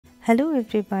Hello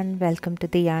everyone, welcome to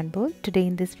the Yarn Bowl. Today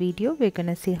in this video we're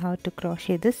gonna see how to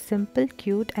crochet this simple,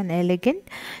 cute and elegant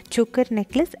choker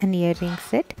necklace and earring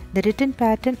set. The written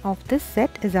pattern of this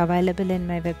set is available in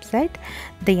my website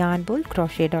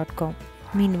theyarnbowlcrochet.com.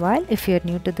 Meanwhile, if you're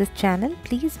new to this channel,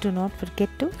 please do not forget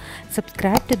to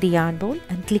subscribe to the Yarn Bowl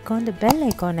and click on the bell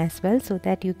icon as well so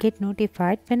that you get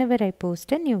notified whenever I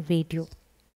post a new video.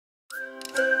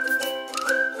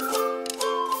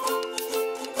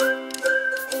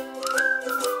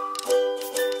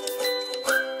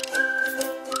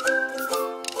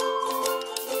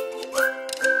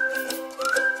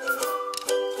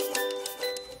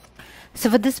 So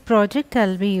for this project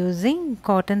I'll be using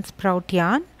cotton sprout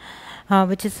yarn,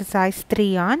 which is a size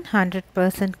 3 yarn,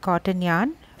 100% cotton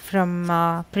yarn from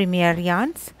Premier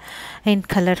Yarns in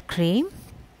color cream,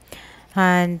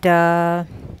 and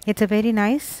it's a very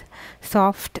nice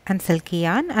soft and silky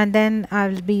yarn. And then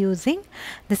I'll be using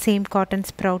the same cotton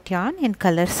sprout yarn in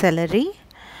color Celery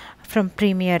from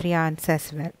Premier Yarns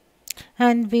as well.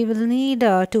 And we will need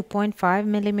a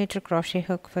 2.5mm crochet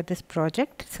hook for this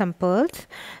project, some pearls,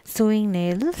 sewing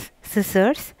needles,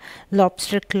 scissors,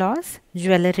 lobster claws,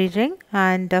 jewelry ring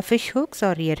and fish hooks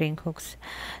or earring hooks.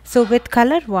 So with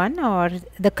color 1 or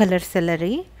the color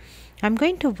Celery, I'm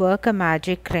going to work a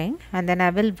magic ring and then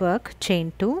I will work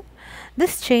chain 2.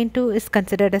 This chain 2 is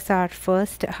considered as our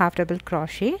first half double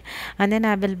crochet, and then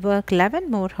I will work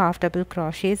 11 more half double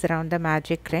crochets around the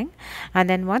magic ring, and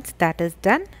then once that is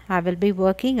done I will be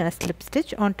working a slip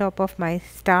stitch on top of my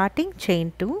starting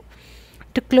chain 2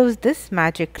 to close this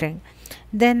magic ring.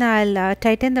 Then I'll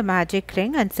tighten the magic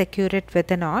ring and secure it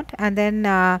with a knot, and then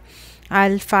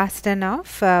I'll fasten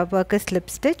off, work a slip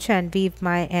stitch and weave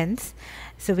my ends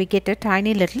so we get a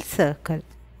tiny little circle.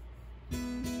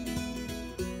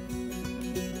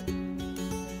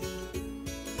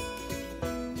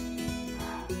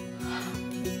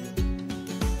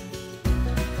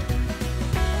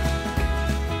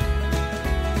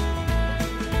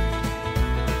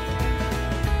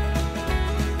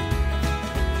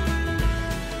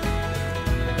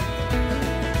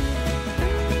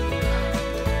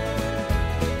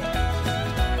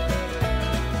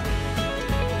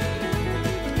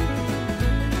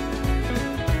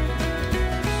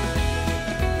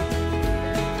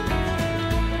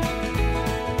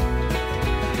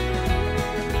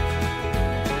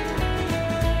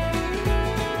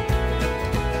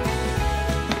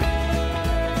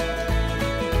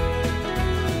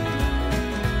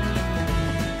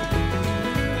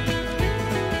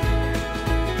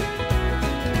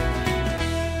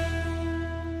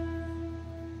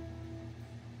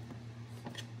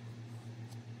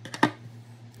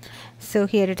 So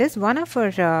here it is, one of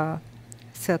our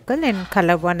circle in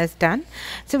color 1 is done.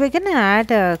 So we're going to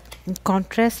add a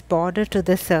contrast border to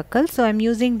the circle. So I'm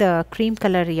using the cream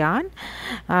color yarn,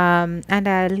 and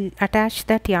I'll attach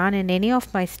that yarn in any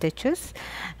of my stitches,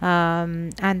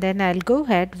 and then I'll go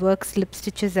ahead, work slip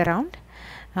stitches around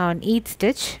on each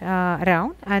stitch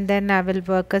around, and then I will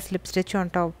work a slip stitch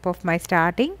on top of my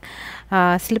starting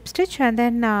slip stitch, and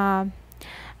then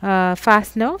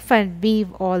fasten off and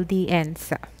weave all the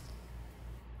ends.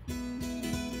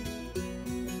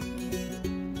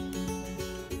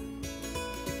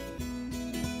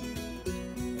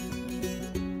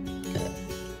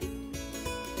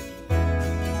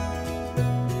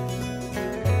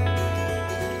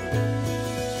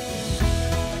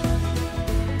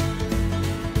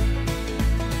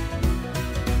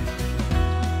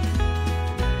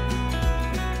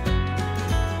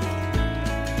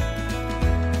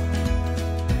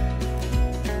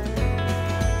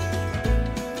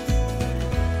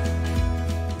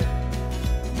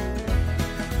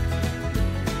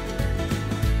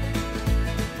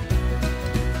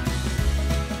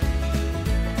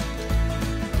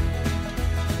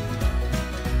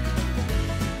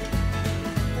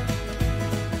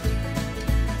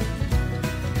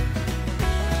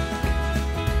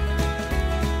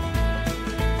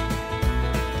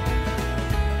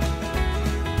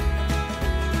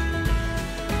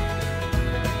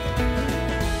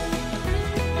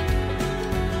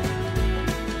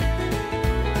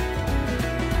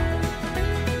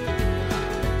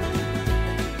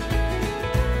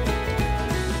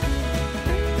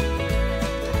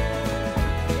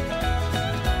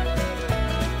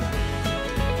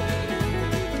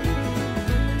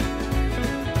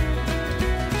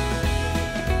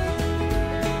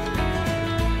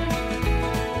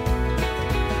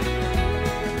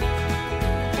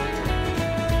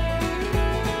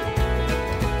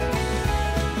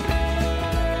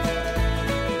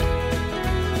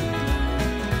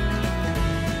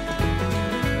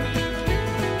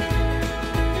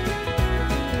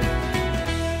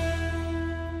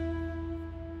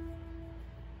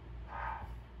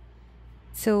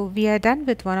 So we are done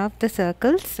with one of the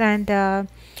circles, and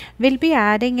we'll be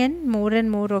adding in more and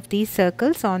more of these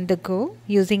circles on the go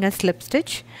using a slip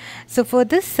stitch. So for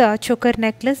this choker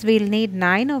necklace, we'll need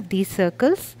 9 of these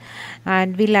circles,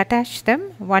 and we'll attach them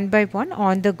one by one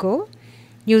on the go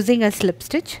using a slip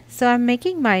stitch. So I'm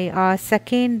making my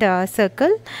second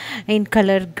circle in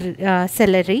color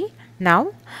celery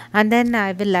now, and then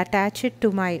I will attach it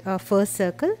to my first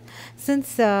circle.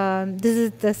 Since this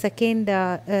is the second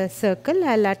circle,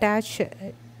 I'll attach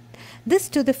this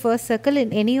to the first circle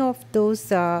in any of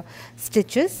those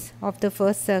stitches of the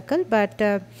first circle, but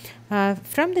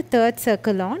from the third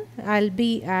circle on, I'll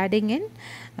be adding in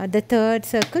the third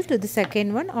circle to the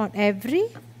second one on every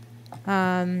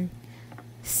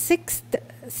sixth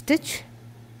stitch,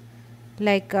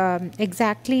 like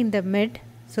exactly in the mid,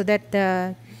 so that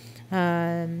the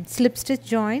slip stitch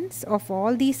joints of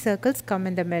all these circles come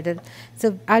in the middle.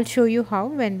 So I'll show you how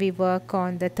when we work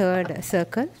on the third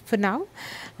circle. For now,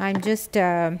 I'm just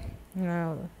done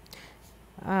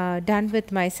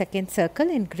with my second circle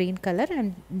in green color.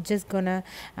 I'm just gonna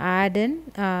add in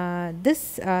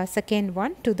this second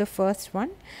one to the first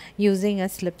one using a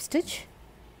slip stitch.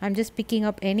 I'm just picking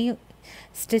up any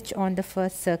stitch on the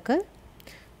first circle.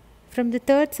 From the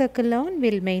third circle on,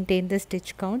 we'll maintain the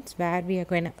stitch counts where we are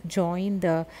going to join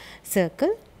the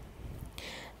circle,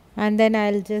 and then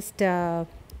I'll just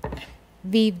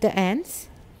weave the ends,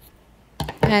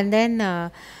 and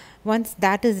then once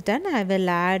that is done, I will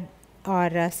add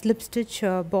our slip stitch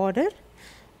border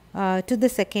to the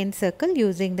second circle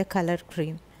using the color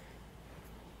cream,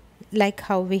 like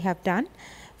how we have done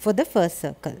for the first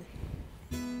circle.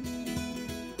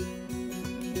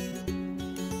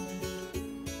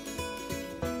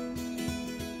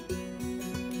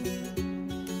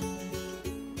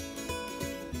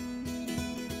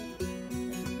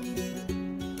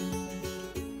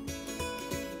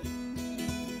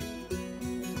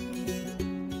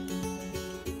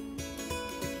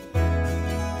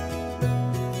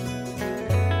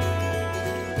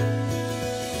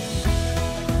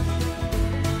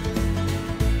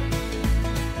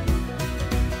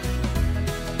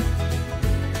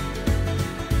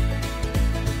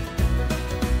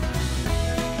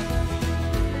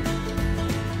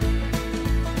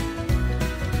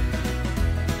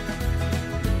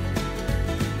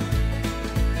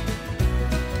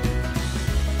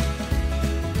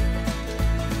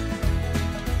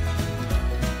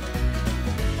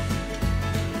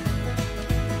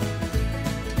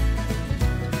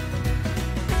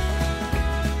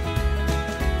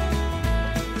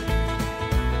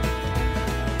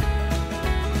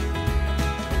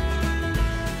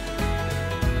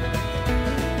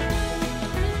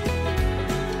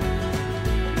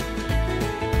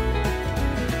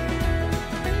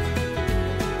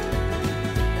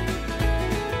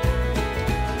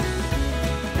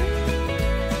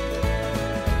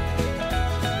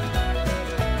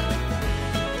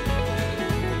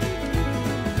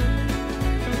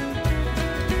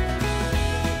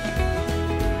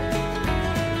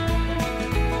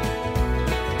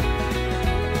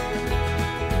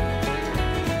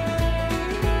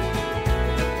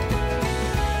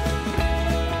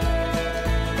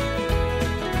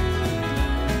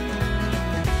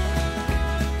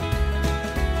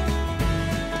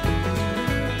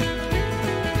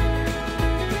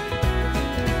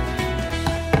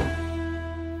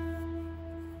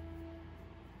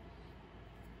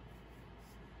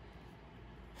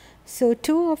 So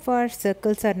 2 of our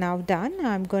circles are now done.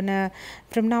 I'm gonna,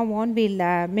 from now on,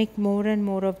 we'll make more and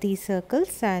more of these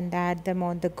circles and add them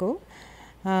on the go.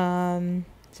 So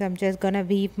I'm just gonna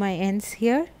weave my ends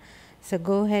here. So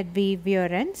go ahead, weave your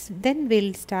ends. Then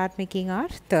we'll start making our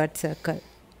third circle.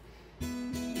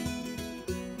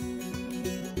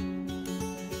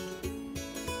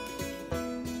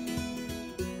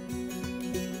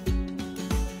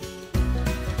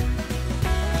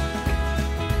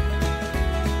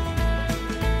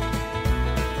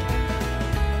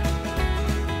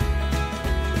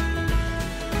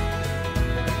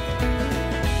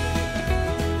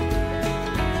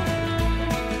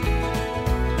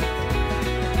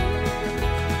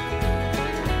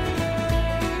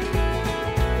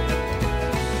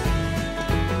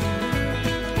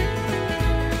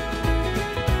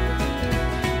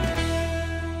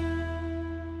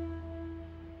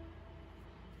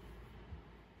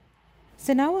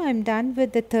 So now I am done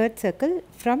with the third circle.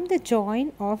 From the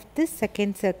join of this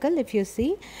second circle, if you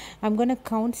see, I am going to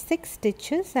count 6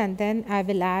 stitches, and then I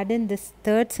will add in this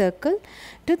third circle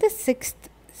to the 6th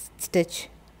stitch.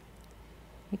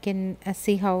 You can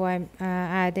see how I am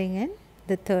adding in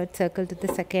the third circle to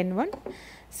the second one.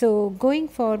 So going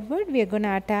forward, we are going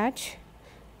to attach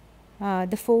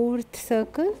the fourth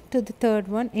circle to the third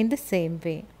one in the same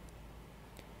way,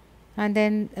 and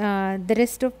then the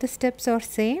rest of the steps are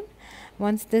same.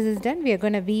 Once this is done, we are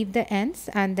going to weave the ends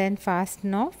and then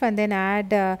fasten off, and then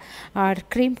add our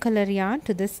cream color yarn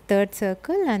to this third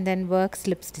circle and then work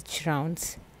slip stitch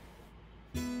rounds.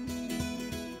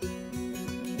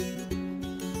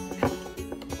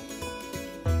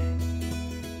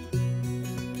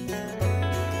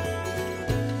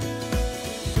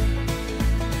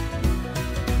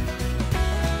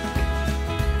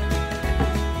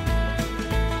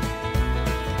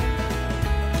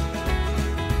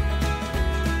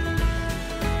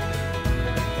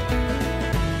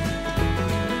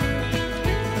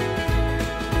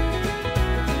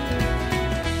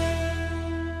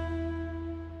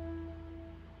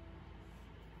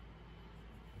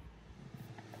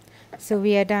 So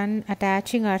we are done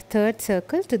attaching our third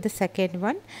circle to the second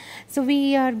one. So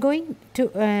we are going to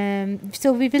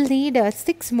so we will need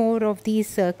 6 more of these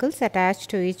circles attached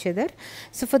to each other.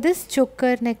 So for this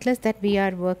choker necklace that we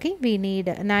are working, we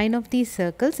need 9 of these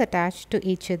circles attached to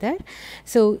each other.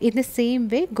 So in the same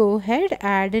way, go ahead,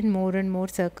 add in more and more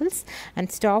circles and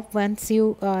stop once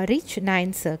you reach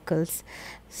 9 circles.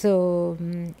 So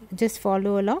just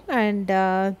follow along and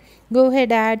go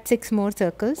ahead, add 6 more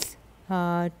circles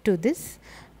to this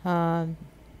the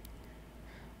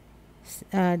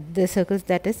circles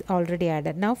that is already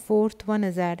added. Now fourth one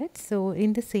is added. So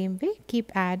in the same way,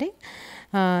 keep adding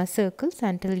circles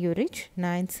until you reach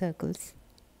 9 circles.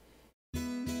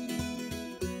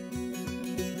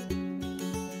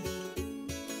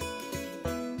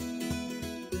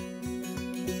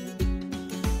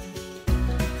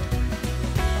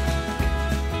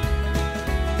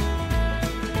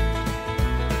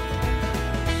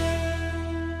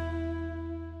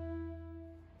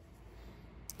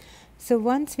 So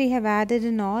once we have added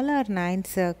in all our 9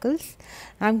 circles,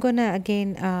 I'm gonna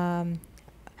again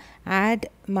add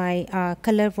my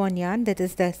color one yarn, that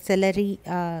is the celery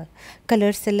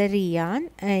color celery yarn,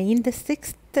 in the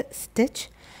 6th stitch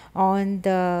on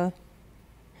the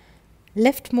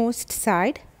leftmost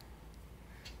side.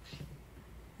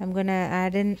 I'm gonna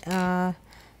add in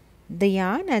the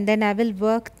yarn, and then I will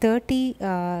work 30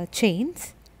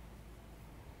 chains.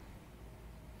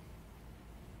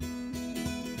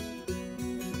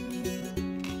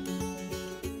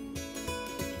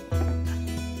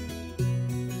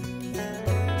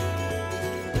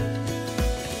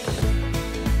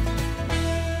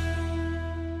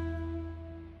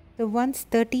 So once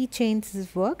 30 chains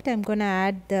is worked, I'm going to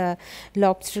add the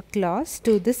lobster claws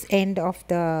to this end of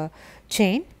the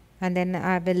chain, and then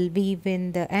I will weave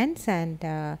in the ends and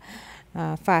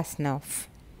fasten off.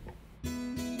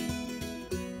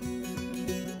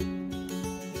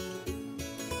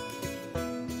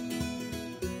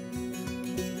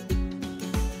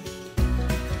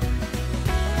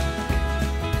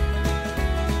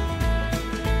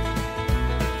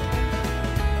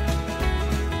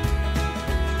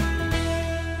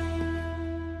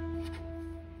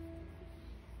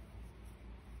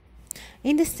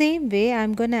 In the same way,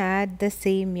 I'm going to add the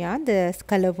same yarn, the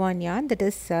color one yarn, that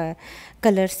is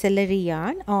color celery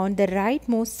yarn, on the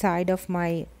rightmost side of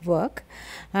my work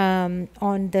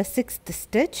on the 6th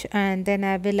stitch, and then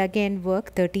I will again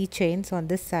work 30 chains on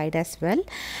this side as well.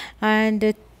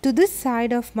 And to this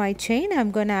side of my chain, I'm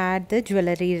going to add the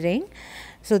jewelry ring,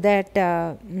 so that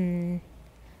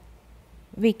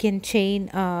we can chain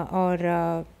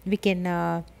or we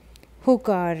can hook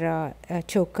our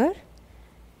choker.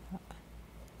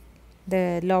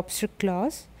 The lobster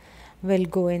claws will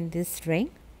go in this ring.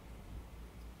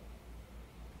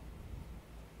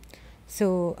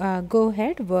 So go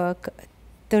ahead, work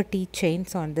 30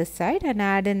 chains on this side and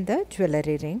add in the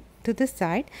jewelry ring to the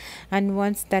side, and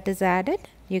once that is added,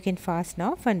 you can fasten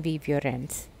off and weave your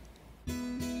ends.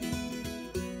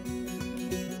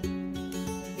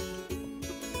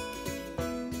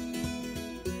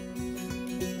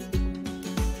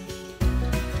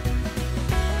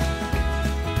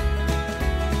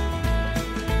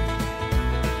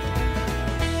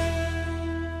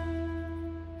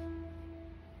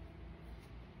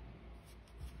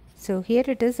 So here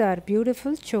it is, our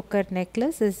beautiful choker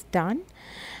necklace is done,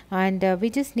 and we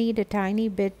just need a tiny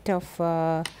bit of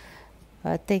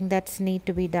thing that's need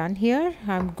to be done here.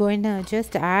 I'm going to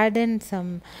just add in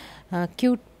some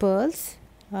cute pearls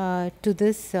to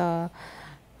this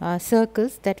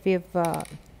circles that we have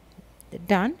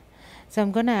done. So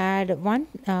I'm going to add one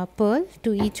pearl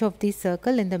to each of these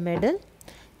circle in the middle.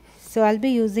 So I'll be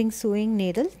using sewing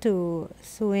needle to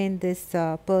sew in this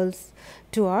pearls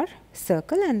to our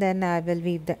circle, and then I will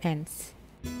weave the ends.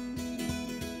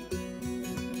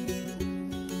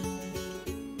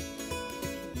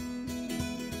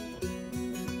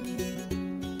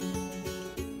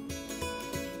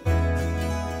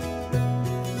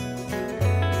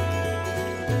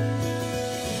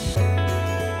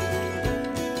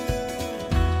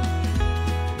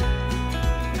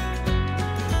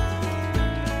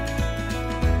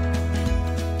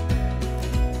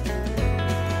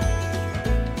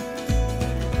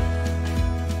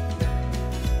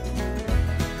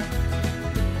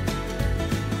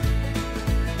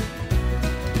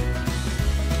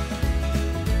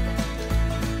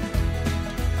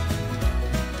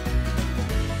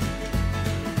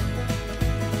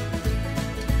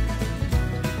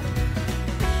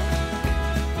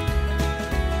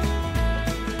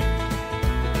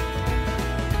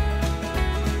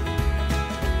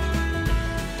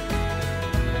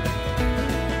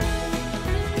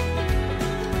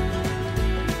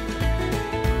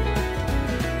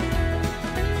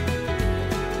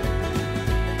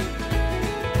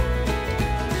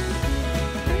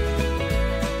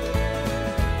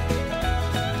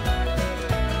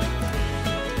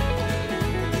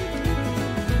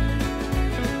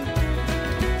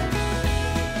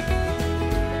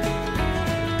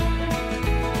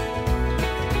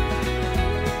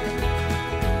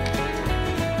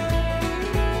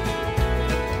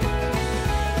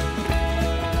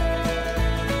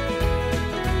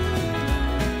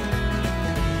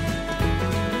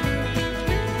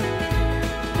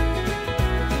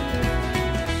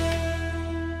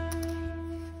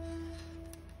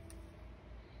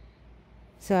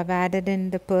 So I've added in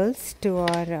the pearls to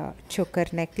our choker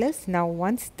necklace. Now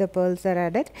once the pearls are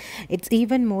added, it's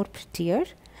even more prettier.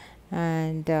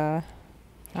 And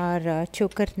our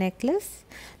choker necklace,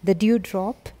 the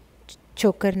dewdrop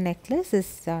choker necklace,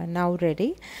 is now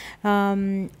ready.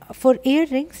 For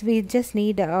earrings, we just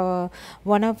need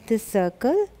one of this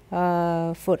circle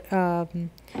for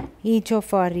each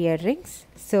of our earrings.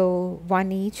 So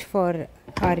one each for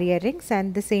our earrings,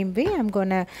 and the same way I'm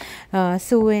gonna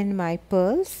sew in my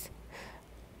pearls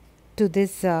to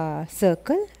this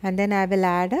circle, and then I will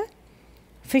add a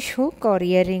fish hook or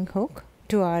earring hook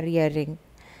to our earring.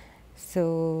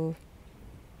 So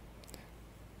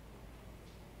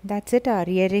that's it, our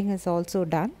earring is also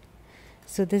done.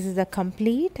 So this is a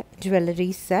complete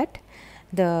jewelry set,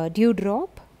 the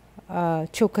dewdrop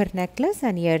choker necklace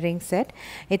and earring set.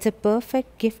 It's a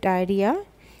perfect gift idea,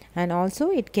 and also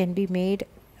it can be made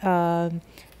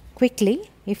quickly.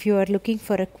 If you are looking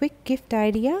for a quick gift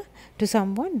idea to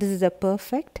someone, this is a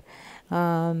perfect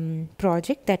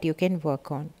project that you can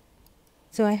work on.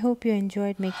 So I hope you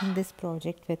enjoyed making this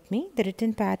project with me. The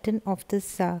written pattern of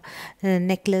this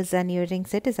necklace and earring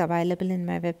set is available in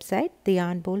my website,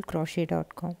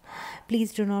 theyarnbowlcrochet.com.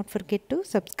 Please do not forget to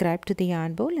subscribe to The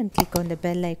Yarn Bowl and click on the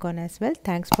bell icon as well.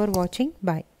 Thanks for watching.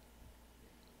 Bye.